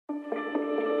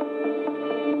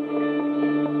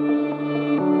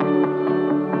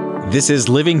This is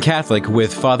Living Catholic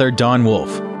with Father Don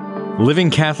Wolf. Living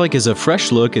Catholic is a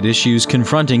fresh look at issues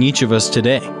confronting each of us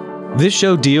today. This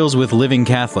show deals with living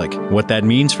Catholic, what that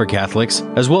means for Catholics,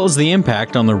 as well as the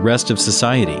impact on the rest of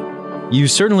society. You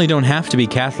certainly don't have to be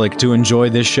Catholic to enjoy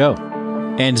this show.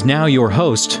 And now your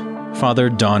host, Father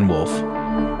Don Wolf.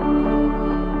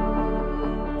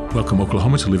 Welcome,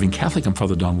 Oklahoma, to Living Catholic. I'm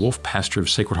Father Don Wolf, pastor of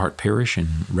Sacred Heart Parish and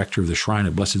rector of the Shrine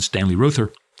of Blessed Stanley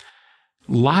Rother.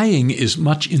 Lying is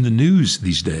much in the news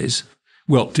these days.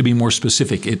 Well, to be more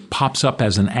specific, it pops up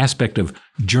as an aspect of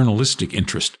journalistic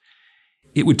interest.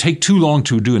 It would take too long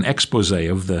to do an expose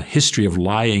of the history of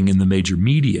lying in the major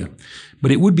media,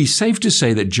 but it would be safe to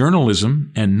say that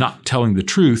journalism and not telling the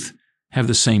truth have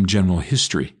the same general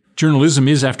history. Journalism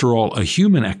is, after all, a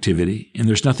human activity, and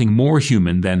there's nothing more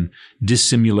human than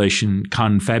dissimulation,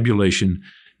 confabulation,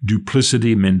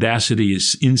 duplicity, mendacity,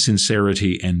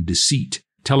 insincerity, and deceit.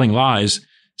 Telling lies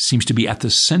seems to be at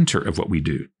the center of what we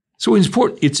do. So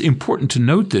it's important to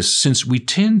note this, since we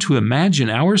tend to imagine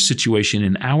our situation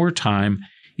in our time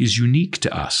is unique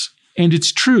to us. And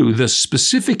it's true, the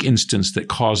specific instance that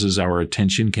causes our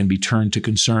attention can be turned to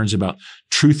concerns about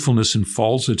truthfulness and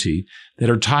falsity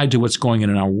that are tied to what's going on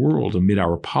in our world amid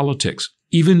our politics.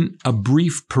 Even a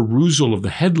brief perusal of the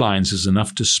headlines is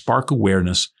enough to spark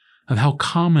awareness of how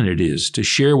common it is to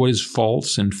share what is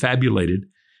false and fabulated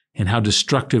and how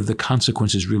destructive the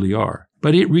consequences really are.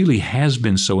 But it really has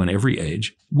been so in every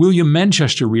age. William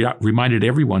Manchester reminded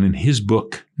everyone in his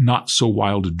book, Not So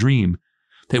Wild a Dream,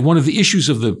 that one of the issues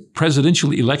of the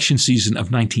presidential election season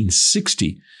of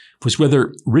 1960 was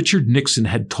whether Richard Nixon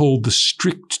had told the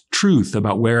strict truth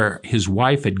about where his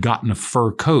wife had gotten a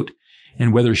fur coat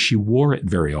and whether she wore it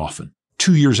very often.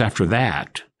 2 years after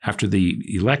that, after the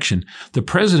election, the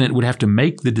president would have to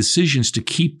make the decisions to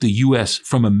keep the U.S.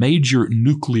 from a major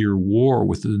nuclear war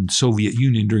with the Soviet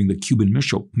Union during the Cuban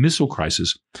Missile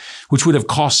Crisis, which would have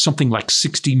cost something like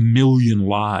 60 million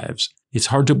lives. It's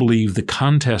hard to believe the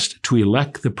contest to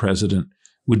elect the president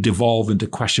would devolve into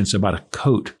questions about a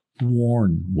coat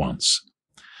worn once.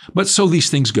 But so these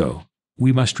things go.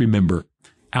 We must remember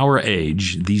our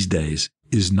age these days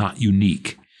is not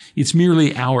unique. It's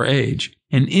merely our age.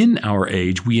 And in our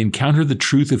age, we encounter the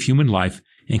truth of human life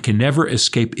and can never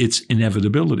escape its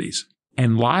inevitabilities.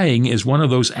 And lying is one of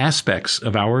those aspects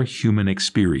of our human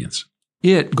experience.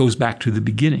 It goes back to the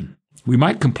beginning. We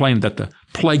might complain that the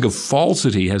plague of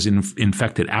falsity has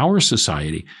infected our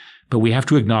society, but we have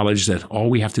to acknowledge that all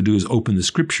we have to do is open the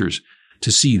scriptures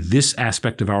to see this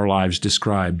aspect of our lives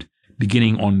described,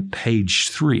 beginning on page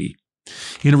 3.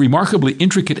 In a remarkably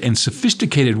intricate and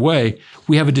sophisticated way,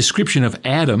 we have a description of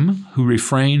Adam, who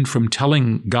refrained from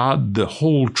telling God the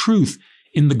whole truth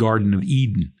in the Garden of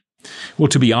Eden. Well,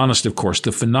 to be honest, of course,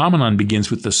 the phenomenon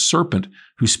begins with the serpent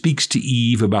who speaks to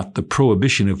Eve about the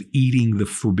prohibition of eating the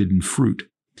forbidden fruit.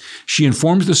 She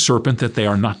informs the serpent that they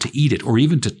are not to eat it or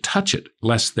even to touch it,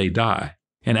 lest they die.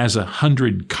 And as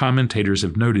 100 commentators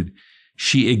have noted,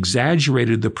 she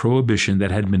exaggerated the prohibition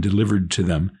that had been delivered to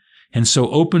them, and so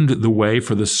opened the way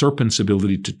for the serpent's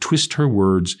ability to twist her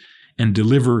words and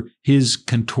deliver his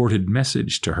contorted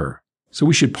message to her. So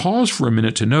we should pause for a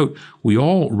minute to note we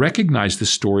all recognize this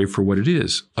story for what it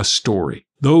is, a story.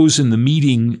 Those in the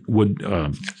meeting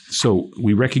so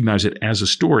we recognize it as a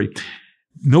story.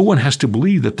 No one has to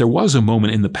believe that there was a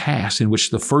moment in the past in which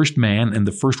the first man and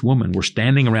the first woman were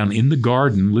standing around in the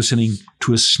garden listening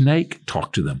to a snake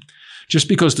talk to them. Just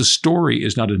because the story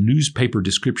is not a newspaper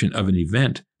description of an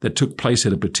event that took place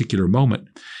at a particular moment,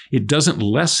 it doesn't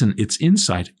lessen its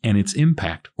insight and its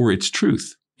impact or its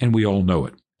truth, and we all know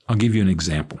it. I'll give you an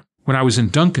example. When I was in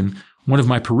Duncan, one of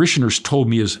my parishioners told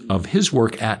me of his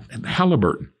work at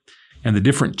Halliburton and the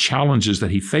different challenges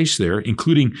that he faced there,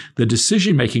 including the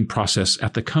decision-making process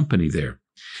at the company there.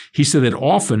 He said that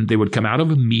often they would come out of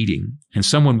a meeting and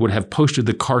someone would have posted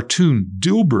the cartoon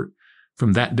Dilbert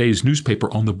from that day's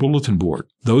newspaper on the bulletin board.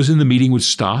 Those in the meeting would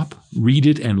stop, read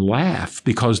it, and laugh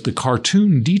because the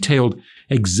cartoon detailed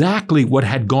exactly what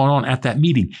had gone on at that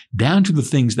meeting, down to the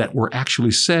things that were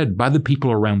actually said by the people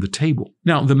around the table.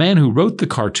 Now, the man who wrote the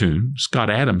cartoon,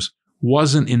 Scott Adams,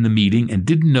 wasn't in the meeting and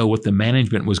didn't know what the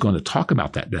management was going to talk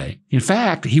about that day. In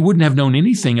fact, he wouldn't have known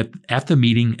anything at the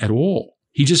meeting at all.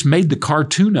 He just made the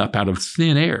cartoon up out of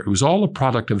thin air. It was all a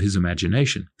product of his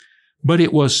imagination. But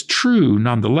it was true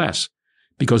nonetheless,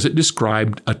 because it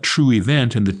described a true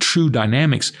event and the true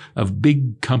dynamics of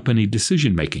big company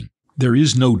decision-making. There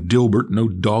is no Dilbert, no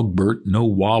Dogbert, no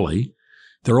Wally.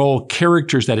 They're all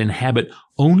characters that inhabit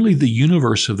only the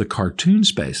universe of the cartoon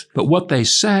space. But what they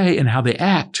say and how they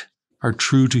act are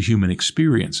true to human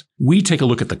experience. We take a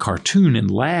look at the cartoon and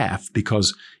laugh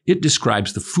because it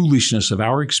describes the foolishness of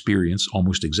our experience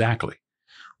almost exactly.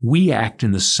 We act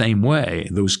in the same way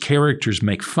those characters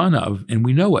make fun of, and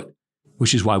we know it,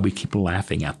 which is why we keep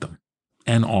laughing at them.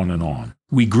 And on and on.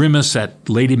 We grimace at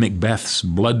Lady Macbeth's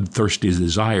bloodthirsty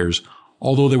desires,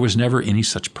 although there was never any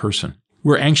such person.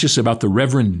 We're anxious about the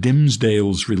Reverend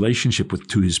Dimmesdale's relationship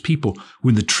to his people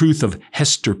when the truth of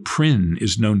Hester Prynne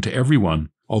is known to everyone,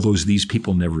 although these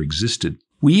people never existed.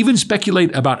 We even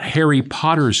speculate about Harry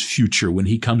Potter's future when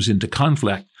he comes into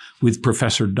conflict with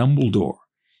Professor Dumbledore,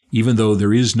 even though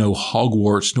there is no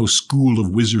Hogwarts, no school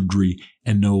of wizardry,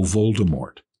 and no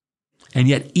Voldemort. And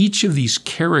yet each of these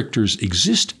characters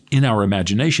exist in our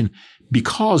imagination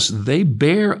because they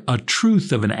bear a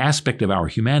truth of an aspect of our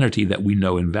humanity that we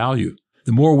know and value.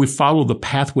 The more we follow the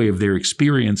pathway of their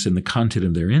experience and the content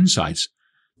of their insights,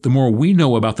 the more we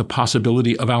know about the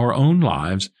possibility of our own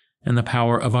lives and the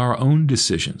power of our own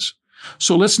decisions.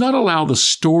 So let's not allow the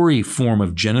story form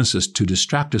of Genesis to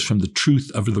distract us from the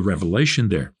truth of the revelation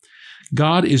there.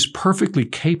 God is perfectly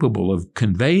capable of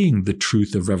conveying the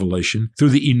truth of Revelation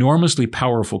through the enormously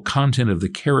powerful content of the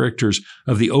characters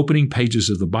of the opening pages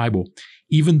of the Bible,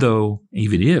 even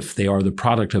if they are the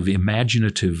product of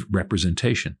imaginative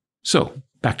representation. So,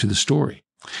 back to the story.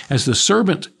 As the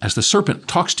serpent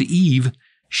talks to Eve,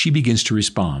 she begins to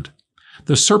respond.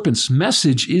 The serpent's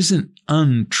message isn't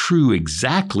untrue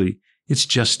exactly, it's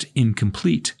just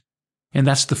incomplete. And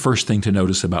that's the first thing to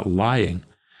notice about lying.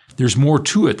 There's more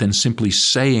to it than simply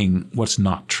saying what's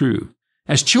not true.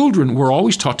 As children, we're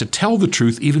always taught to tell the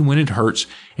truth even when it hurts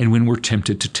and when we're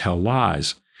tempted to tell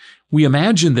lies. We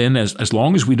imagine then, as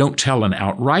long as we don't tell an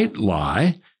outright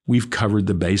lie, we've covered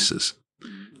the bases.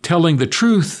 Telling the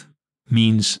truth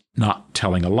means not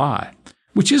telling a lie,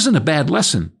 which isn't a bad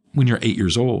lesson when you're 8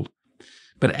 years old.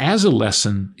 But as a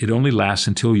lesson, it only lasts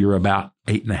until you're about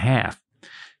 8.5.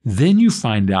 Then you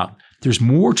find out there's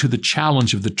more to the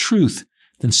challenge of the truth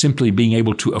than simply being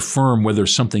able to affirm whether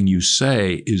something you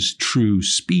say is true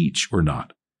speech or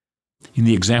not. In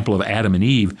the example of Adam and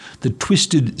Eve, the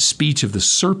twisted speech of the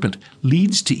serpent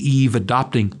leads to Eve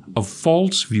adopting a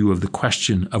false view of the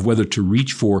question of whether to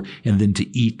reach for and then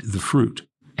to eat the fruit.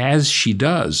 As she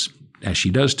does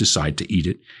decide to eat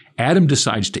it, Adam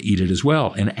decides to eat it as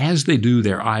well. And as they do,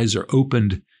 their eyes are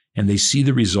opened and they see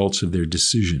the results of their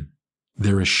decision.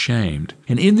 They're ashamed.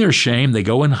 And in their shame, they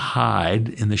go and hide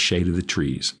in the shade of the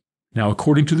trees. Now,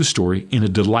 according to the story, in a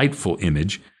delightful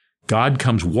image, God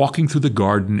comes walking through the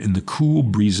garden in the cool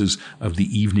breezes of the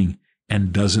evening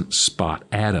and doesn't spot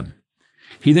Adam.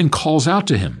 He then calls out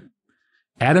to him.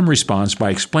 Adam responds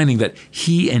by explaining that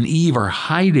he and Eve are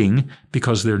hiding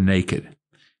because they're naked.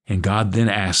 And God then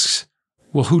asks,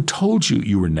 well, who told you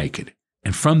you were naked?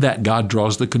 And from that, God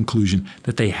draws the conclusion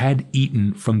that they had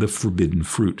eaten from the forbidden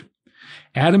fruit.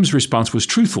 Adam's response was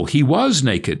truthful. He was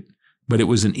naked, but it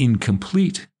was an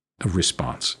incomplete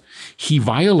response. He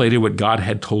violated what God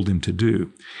had told him to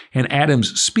do. And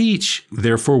Adam's speech,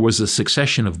 therefore, was a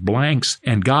succession of blanks,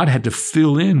 and God had to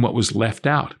fill in what was left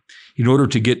out in order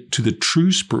to get to the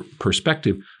true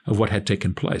perspective of what had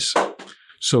taken place.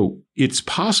 So it's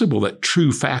possible that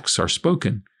true facts are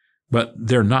spoken, but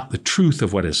they're not the truth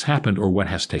of what has happened or what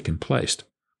has taken place.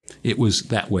 It was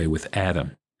that way with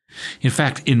Adam. In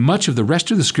fact, in much of the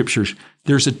rest of the scriptures,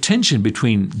 there's a tension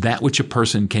between that which a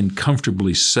person can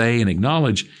comfortably say and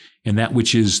acknowledge and that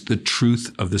which is the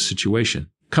truth of the situation.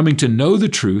 Coming to know the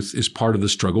truth is part of the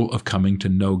struggle of coming to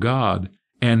know God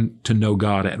and to know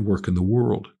God at work in the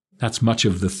world. That's much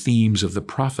of the themes of the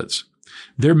prophets.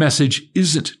 Their message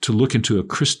isn't to look into a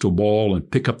crystal ball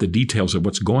and pick up the details of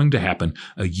what's going to happen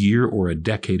a year or a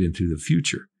decade into the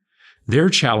future. Their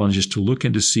challenge is to look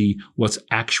and to see what's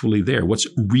actually there, what's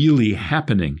really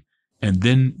happening, and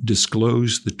then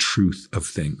disclose the truth of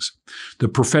things. The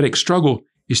prophetic struggle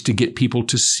is to get people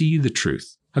to see the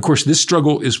truth. Of course, this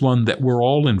struggle is one that we're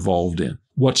all involved in.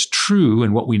 What's true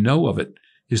and what we know of it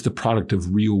is the product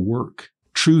of real work.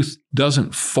 Truth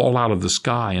doesn't fall out of the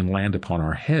sky and land upon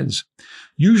our heads.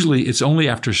 Usually, it's only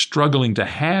after struggling to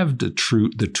have the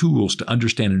tools to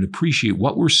understand and appreciate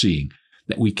what we're seeing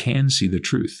that we can see the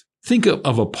truth. Think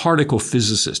of a particle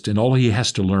physicist and all he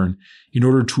has to learn in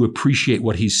order to appreciate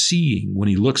what he's seeing when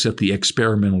he looks at the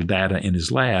experimental data in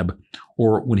his lab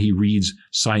or when he reads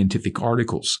scientific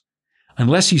articles.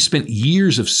 Unless he spent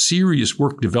years of serious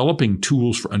work developing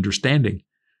tools for understanding,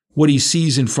 what he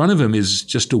sees in front of him is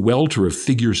just a welter of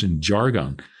figures and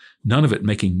jargon, none of it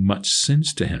making much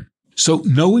sense to him. So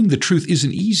knowing the truth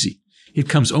isn't easy. It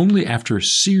comes only after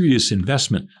serious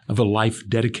investment of a life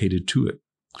dedicated to it.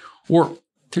 Or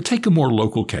to take a more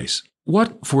local case,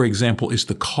 What, for example, is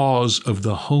the cause of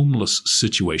the homeless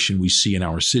situation we see in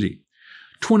our city?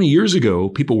 20 years ago,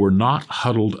 people were not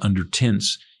huddled under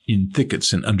tents in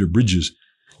thickets and under bridges.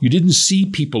 You didn't see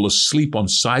people asleep on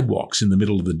sidewalks in the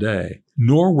middle of the day,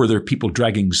 nor were there people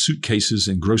dragging suitcases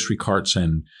and grocery carts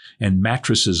and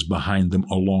mattresses behind them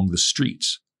along the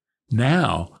streets.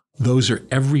 Now, those are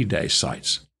everyday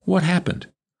sights. What happened?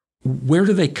 Where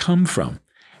do they come from?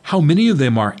 How many of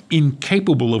them are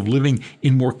incapable of living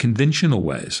in more conventional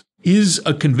ways? Is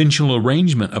a conventional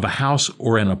arrangement of a house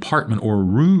or an apartment or a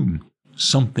room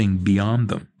something beyond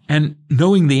them? And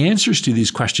knowing the answers to these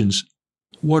questions,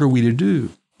 what are we to do?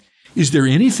 Is there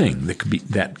anything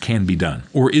that can be done?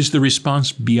 Or is the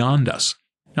response beyond us?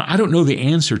 Now, I don't know the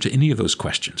answer to any of those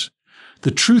questions. The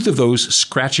truth of those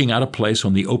scratching out a place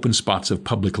on the open spots of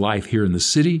public life here in the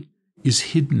city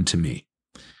is hidden to me.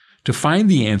 To find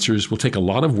the answers will take a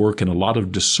lot of work and a lot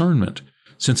of discernment,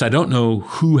 since I don't know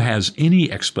who has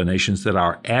any explanations that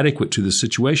are adequate to the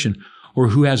situation or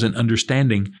who has an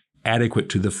understanding adequate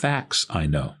to the facts I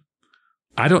know.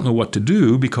 I don't know what to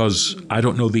do because I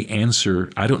don't know the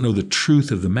answer. I don't know the truth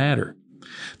of the matter.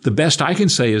 The best I can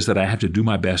say is that I have to do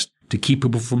my best to keep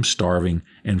people from starving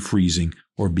and freezing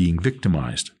or being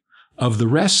victimized. Of the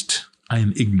rest, I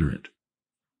am ignorant.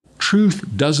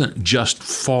 Truth doesn't just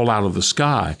fall out of the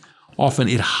sky. Often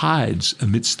it hides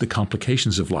amidst the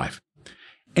complications of life.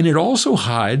 And it also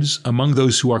hides among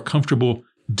those who are comfortable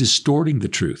distorting the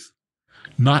truth.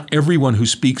 Not everyone who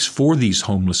speaks for these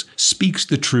homeless speaks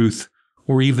the truth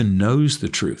or even knows the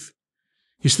truth.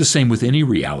 It's the same with any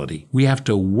reality. We have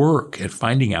to work at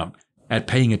finding out, at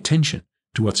paying attention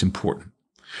to what's important.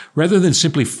 Rather than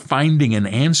simply finding an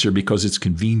answer because it's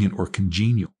convenient or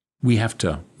congenial, we have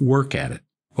to work at it.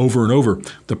 Over and over,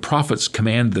 the prophets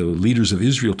command the leaders of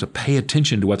Israel to pay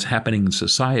attention to what's happening in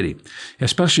society,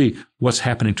 especially what's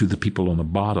happening to the people on the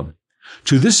bottom.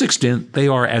 To this extent, they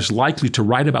are as likely to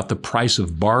write about the price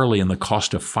of barley and the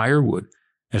cost of firewood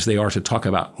as they are to talk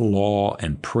about law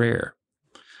and prayer.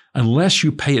 Unless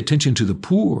you pay attention to the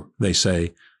poor, they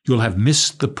say, you'll have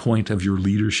missed the point of your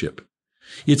leadership.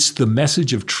 It's the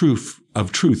message of truth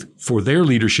for their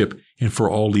leadership and for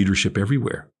all leadership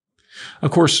everywhere.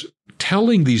 Of course,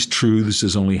 telling these truths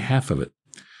is only half of it.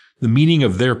 The meaning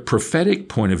of their prophetic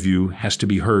point of view has to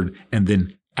be heard and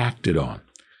then acted on.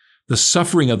 The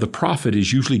suffering of the prophet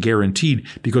is usually guaranteed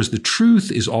because the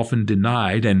truth is often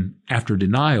denied and, after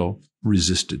denial,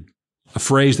 resisted. A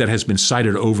phrase that has been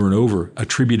cited over and over,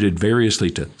 attributed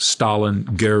variously to Stalin,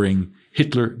 Goering,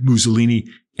 Hitler, Mussolini,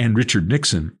 and Richard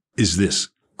Nixon, is this,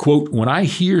 quote, "When I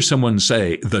hear someone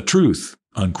say the truth,"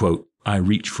 unquote, I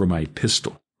reach for my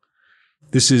pistol.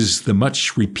 This is the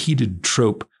much repeated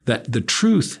trope that the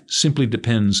truth simply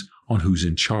depends on who's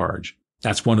in charge.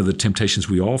 That's one of the temptations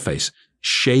we all face,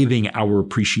 shaving our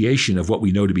appreciation of what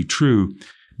we know to be true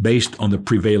based on the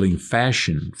prevailing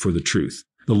fashion for the truth.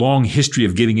 The long history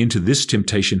of giving into this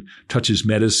temptation touches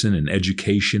medicine and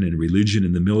education and religion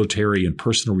and the military and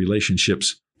personal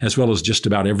relationships, as well as just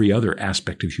about every other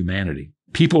aspect of humanity.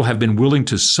 People have been willing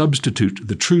to substitute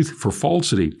the truth for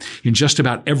falsity in just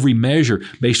about every measure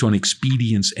based on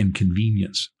expedience and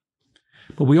convenience.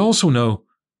 But we also know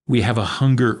we have a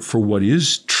hunger for what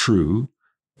is true,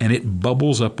 and it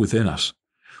bubbles up within us.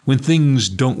 When things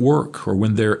don't work, or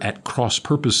when they're at cross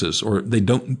purposes, or they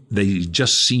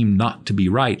just seem not to be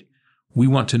right, we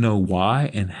want to know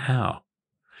why and how.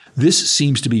 This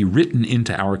seems to be written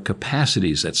into our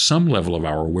capacities at some level of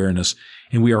our awareness,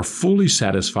 and we are fully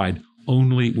satisfied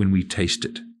only when we taste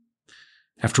it.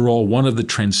 After all, one of the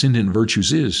transcendent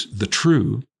virtues is the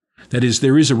true. That is,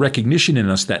 there is a recognition in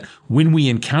us that when we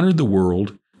encounter the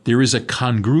world, there is a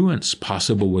congruence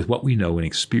possible with what we know and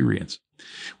experience.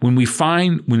 When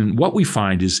what we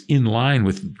find is in line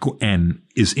with,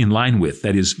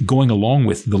 that is, going along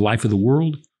with the life of the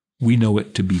world, we know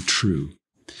it to be true.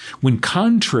 When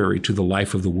contrary to the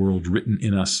life of the world written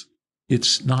in us,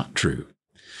 it's not true.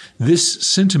 This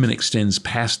sentiment extends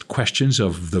past questions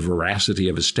of the veracity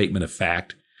of a statement of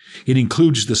fact. It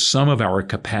includes the sum of our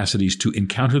capacities to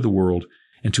encounter the world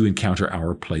and to encounter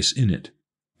our place in it.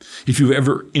 If you've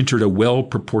ever entered a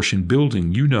well-proportioned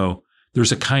building, you know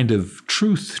there's a kind of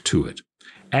truth to it,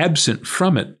 absent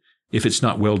from it if it's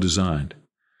not well designed.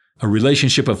 A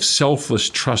relationship of selfless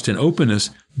trust and openness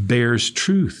bears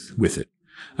truth with it.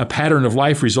 A pattern of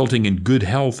life resulting in good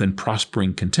health and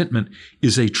prospering contentment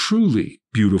is a truly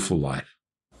beautiful life,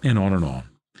 and on and on.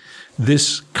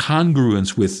 This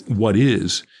congruence with what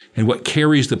is and what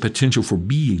carries the potential for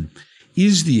being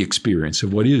is the experience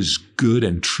of what is good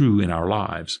and true in our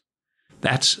lives.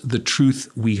 That's the truth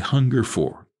we hunger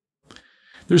for.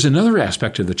 There's another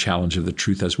aspect of the challenge of the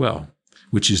truth as well.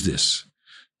 which is this: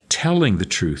 telling the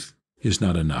truth is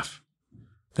not enough.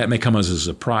 That may come as a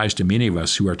surprise to many of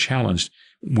us who are challenged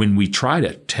when we try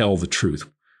to tell the truth.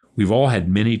 We've all had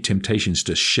many temptations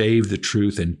to shave the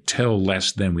truth and tell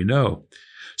less than we know.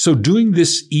 So doing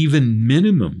this even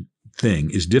minimum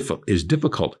thing is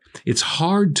difficult. It's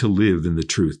hard to live in the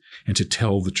truth and to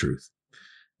tell the truth.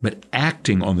 But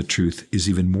acting on the truth is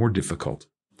even more difficult.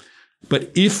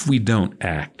 But if we don't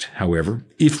act, however,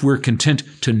 if we're content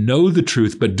to know the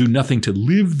truth but do nothing to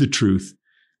live the truth,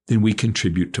 then we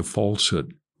contribute to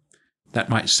falsehood. That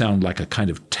might sound like a kind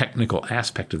of technical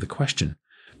aspect of the question.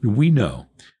 We know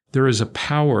there is a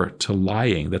power to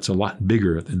lying that's a lot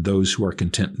bigger than those who are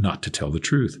content not to tell the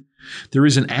truth. There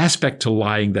is an aspect to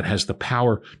lying that has the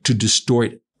power to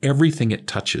distort everything it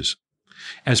touches.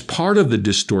 As part of the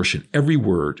distortion, every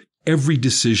word, every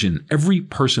decision, every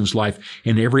person's life,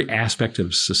 and every aspect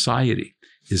of society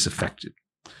is affected.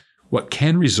 What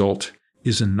can result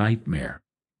is a nightmare.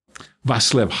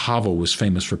 Václav Havel was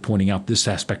famous for pointing out this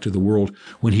aspect of the world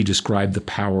when he described the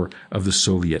power of the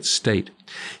Soviet state.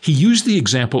 He used the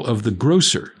example of the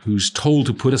grocer who's told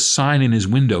to put a sign in his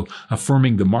window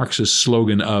affirming the Marxist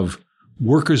slogan of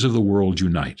 "Workers of the world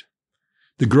unite."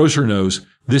 The grocer knows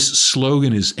this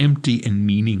slogan is empty and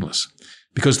meaningless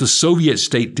because the Soviet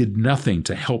state did nothing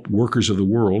to help workers of the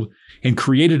world and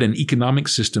created an economic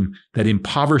system that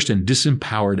impoverished and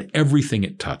disempowered everything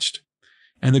it touched.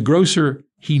 And the grocer,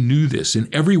 he knew this in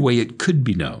every way it could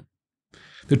be known.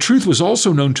 The truth was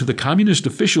also known to the communist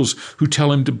officials who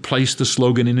tell him to place the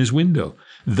slogan in his window.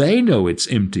 They know it's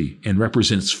empty and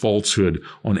represents falsehood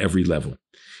on every level.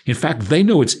 In fact, they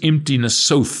know its emptiness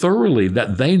so thoroughly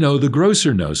that they know the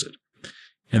grocer knows it.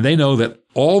 And they know that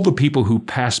all the people who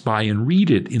pass by and read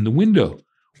it in the window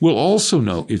will also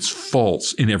know it's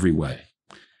false in every way.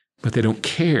 But they don't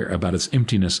care about its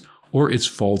emptiness or its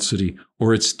falsity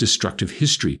or its destructive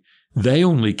history. They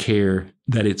only care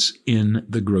that it's in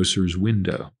the grocer's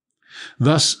window.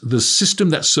 Thus, the system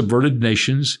that subverted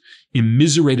nations,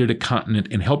 immiserated a continent,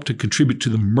 and helped to contribute to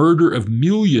the murder of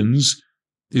millions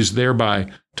is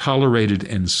thereby tolerated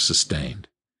and sustained.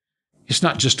 It's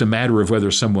not just a matter of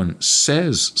whether someone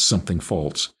says something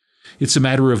false. It's a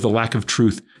matter of the lack of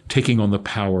truth taking on the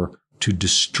power to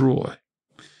destroy.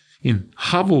 In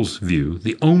Havel's view,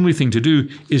 the only thing to do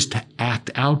is to act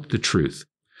out the truth.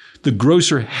 The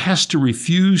grocer has to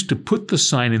refuse to put the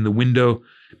sign in the window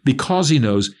because he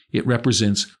knows it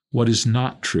represents what is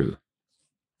not true.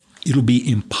 It'll be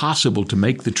impossible to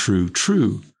make the true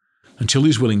true until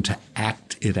he's willing to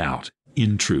act it out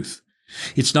in truth.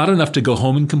 It's not enough to go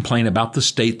home and complain about the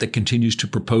state that continues to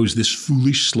propose this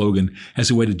foolish slogan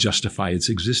as a way to justify its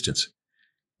existence.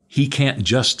 He can't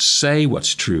just say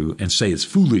what's true and say it's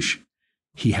foolish.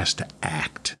 He has to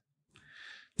act.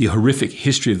 The horrific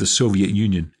history of the Soviet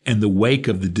Union and the wake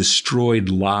of the destroyed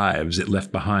lives it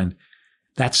left behind,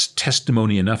 that's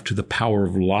testimony enough to the power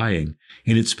of lying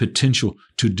and its potential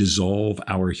to dissolve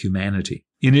our humanity.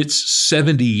 In its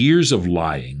 70 years of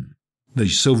lying, the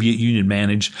Soviet Union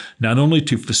managed not only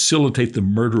to facilitate the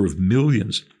murder of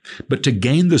millions, but to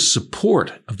gain the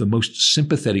support of the most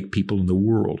sympathetic people in the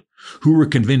world, who were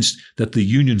convinced that the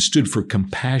Union stood for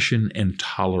compassion and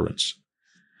tolerance.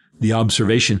 The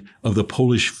observation of the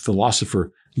Polish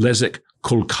philosopher Leszek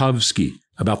Kolakowski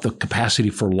about the capacity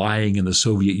for lying in the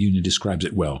Soviet Union describes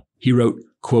it well. He wrote,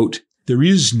 quote, "There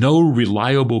is no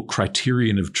reliable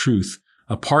criterion of truth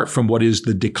apart from what is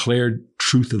the declared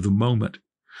truth of the moment.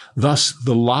 Thus,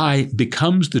 the lie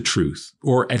becomes the truth,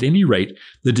 or at any rate,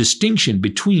 the distinction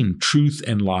between truth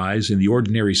and lies in the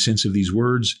ordinary sense of these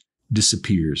words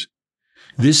disappears.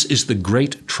 This is the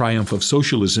great triumph of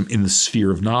socialism in the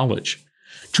sphere of knowledge.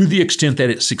 To the extent that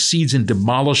it succeeds in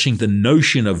demolishing the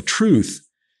notion of truth,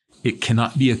 it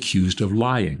cannot be accused of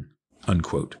lying."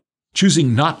 Unquote.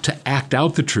 Choosing not to act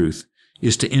out the truth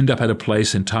is to end up at a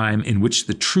place and time in which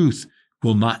the truth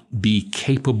will not be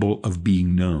capable of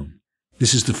being known.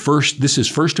 This is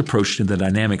first approached in the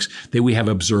dynamics that we have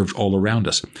observed all around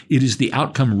us. It is the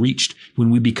outcome reached when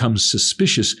we become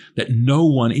suspicious that no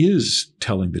one is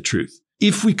telling the truth.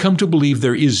 If we come to believe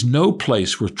there is no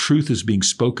place where truth is being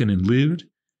spoken and lived,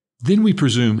 then we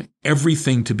presume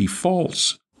everything to be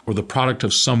false or the product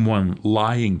of someone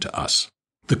lying to us.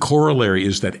 The corollary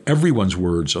is that everyone's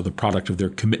words are the product of their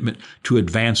commitment to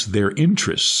advance their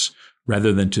interests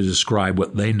rather than to describe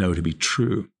what they know to be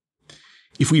true.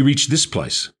 If we reach this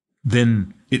place,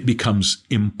 then it becomes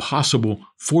impossible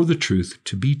for the truth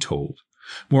to be told.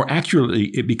 More accurately,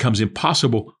 it becomes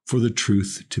impossible for the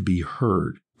truth to be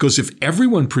heard. Because if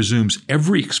everyone presumes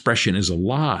every expression is a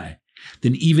lie,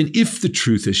 then even if the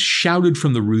truth is shouted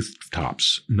from the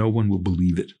rooftops, no one will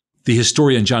believe it. The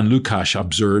historian John Lukács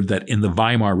observed that in the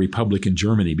Weimar Republic in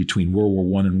Germany between World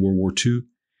War I and World War II,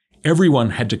 everyone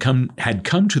had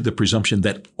come to the presumption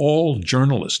that all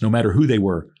journalists, no matter who they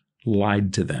were,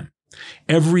 lied to them.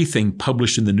 Everything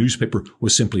published in the newspaper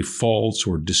was simply false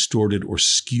or distorted or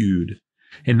skewed.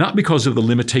 And not because of the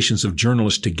limitations of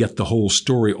journalists to get the whole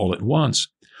story all at once,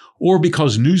 or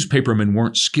because newspapermen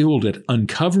weren't skilled at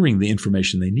uncovering the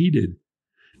information they needed.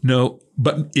 No,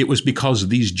 but it was because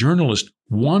these journalists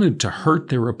wanted to hurt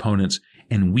their opponents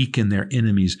and weaken their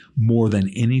enemies more than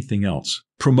anything else.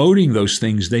 Promoting those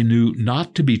things they knew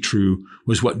not to be true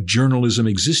was what journalism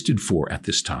existed for at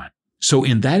this time. So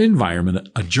in that environment,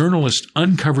 a journalist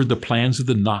uncovered the plans of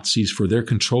the Nazis for their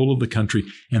control of the country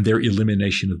and their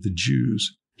elimination of the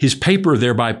Jews. His paper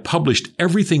thereby published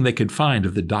everything they could find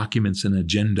of the documents and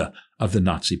agenda of the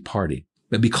Nazi Party.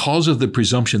 But because of the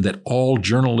presumption that all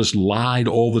journalists lied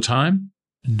all the time,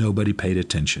 nobody paid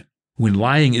attention. When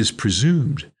lying is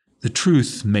presumed, the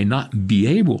truth may not be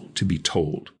able to be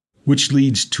told, which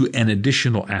leads to an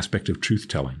additional aspect of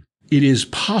truth-telling. It is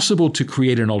possible to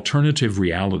create an alternative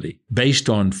reality based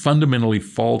on fundamentally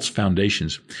false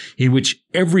foundations in which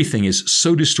everything is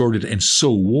so distorted and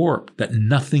so warped that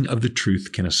nothing of the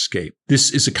truth can escape.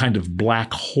 This is a kind of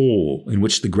black hole in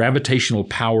which the gravitational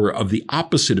power of the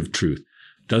opposite of truth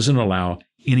doesn't allow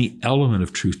any element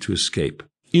of truth to escape.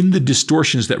 In the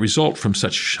distortions that result from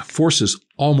such forces,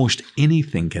 almost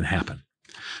anything can happen.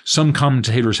 Some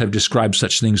commentators have described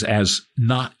such things as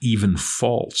not even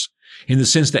false, in the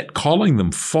sense that calling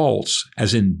them false,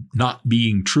 as in not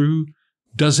being true,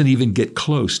 doesn't even get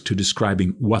close to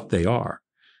describing what they are.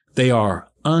 They are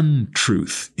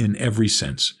untruth in every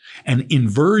sense, an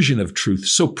inversion of truth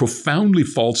so profoundly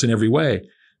false in every way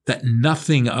that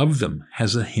nothing of them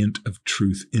has a hint of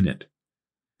truth in it.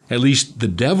 At least the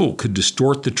devil could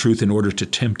distort the truth in order to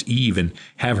tempt Eve and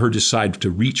have her decide to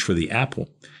reach for the apple.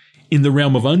 In the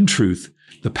realm of untruth,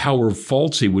 the power of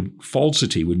falsity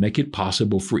would make it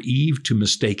possible for Eve to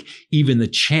mistake even the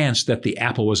chance that the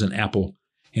apple was an apple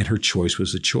and her choice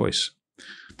was a choice.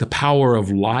 The power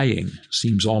of lying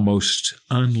seems almost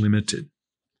unlimited.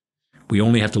 We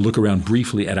only have to look around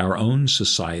briefly at our own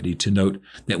society to note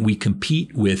that we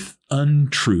compete with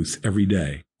untruth every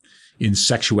day in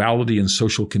sexuality and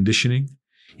social conditioning,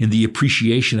 in the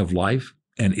appreciation of life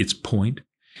and its point,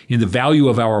 in the value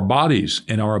of our bodies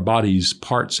and our bodies'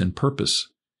 parts and purpose,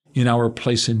 in our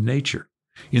place in nature,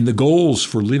 in the goals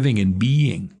for living and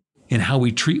being, in how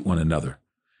we treat one another.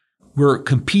 We're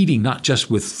competing not just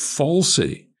with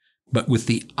falsity, but with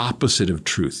the opposite of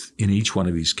truth in each one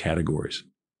of these categories.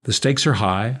 The stakes are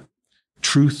high.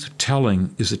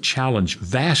 Truth-telling is a challenge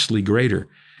vastly greater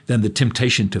than the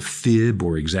temptation to fib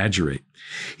or exaggerate.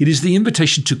 It is the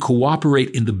invitation to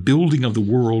cooperate in the building of the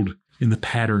world in the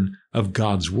pattern of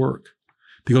God's work.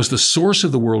 Because the source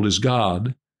of the world is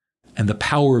God, and the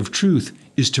power of truth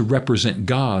is to represent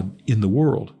God in the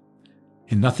world.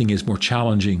 And nothing is more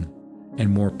challenging and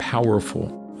more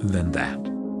powerful than that.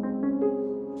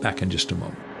 Back in just a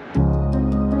moment.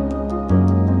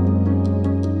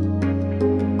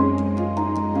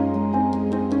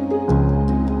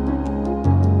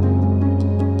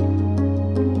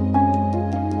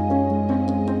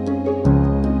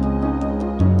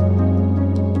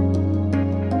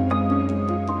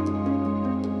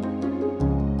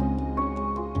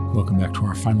 Welcome back to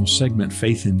our final segment,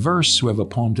 Faith in Verse. We have a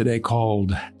poem today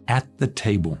called At the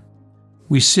Table.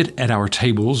 We sit at our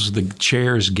tables, the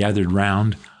chairs gathered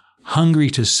round, hungry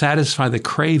to satisfy the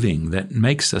craving that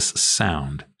makes us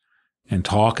sound, and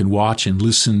talk and watch and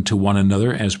listen to one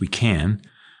another as we can,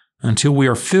 until we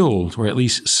are filled or at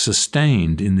least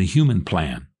sustained in the human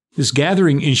plan. This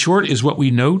gathering, in short, is what we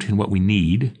note and what we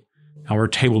need. Our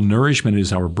table nourishment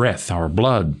is our breath, our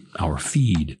blood, our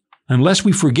feed. Unless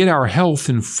we forget our health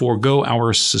and forego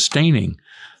our sustaining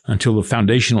until the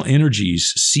foundational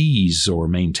energies cease or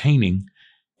maintaining,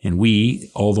 and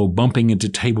we, although bumping into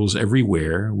tables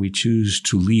everywhere, we choose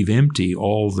to leave empty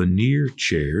all the near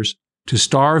chairs, to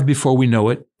starve before we know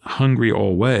it, hungry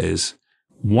always,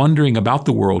 wandering about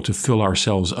the world to fill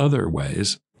ourselves other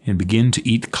ways, and begin to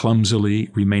eat clumsily,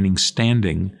 remaining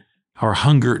standing, our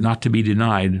hunger not to be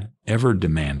denied, ever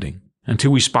demanding,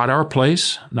 until we spot our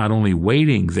place, not only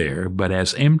waiting there, but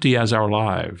as empty as our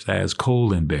lives, as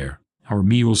cold and bare. Our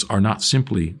meals are not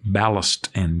simply ballast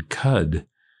and cud,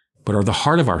 but are the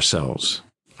heart of ourselves,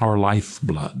 our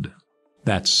lifeblood.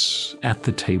 That's At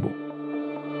the Table.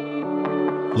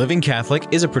 Living Catholic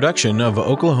is a production of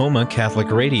Oklahoma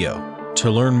Catholic Radio. To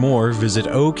learn more, visit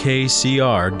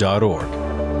okcr.org.